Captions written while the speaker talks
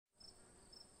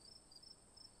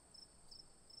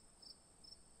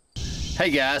Hey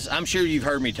guys, I'm sure you've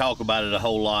heard me talk about it a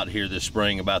whole lot here this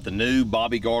spring about the new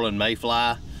Bobby Garland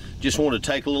Mayfly. Just want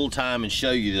to take a little time and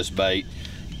show you this bait.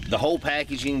 The whole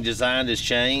packaging design has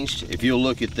changed. If you'll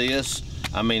look at this,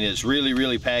 I mean, it's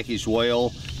really packaged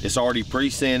well. It's already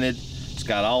pre-scented. It's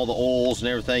got all the oils and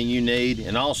everything you need.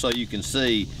 And also you can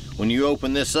see when you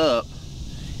open this up,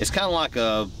 it's kind of like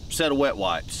a set of wet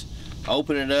wipes.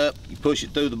 Open it up, you push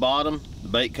it through the bottom, the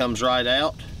bait comes right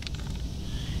out.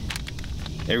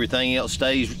 Everything else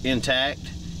stays intact,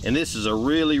 and this is a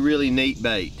really neat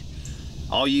bait.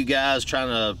 All you guys trying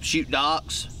to shoot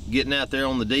docks, getting out there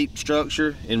on the deep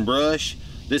structure in brush,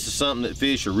 this is something that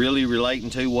fish are really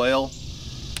relating to well.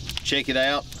 Check it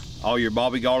out. All your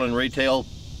Bobby Garland retail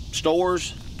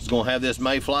stores is going to have this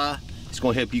Mayfly. It's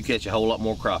going to help you catch a whole lot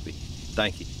more crappie.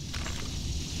 Thank you.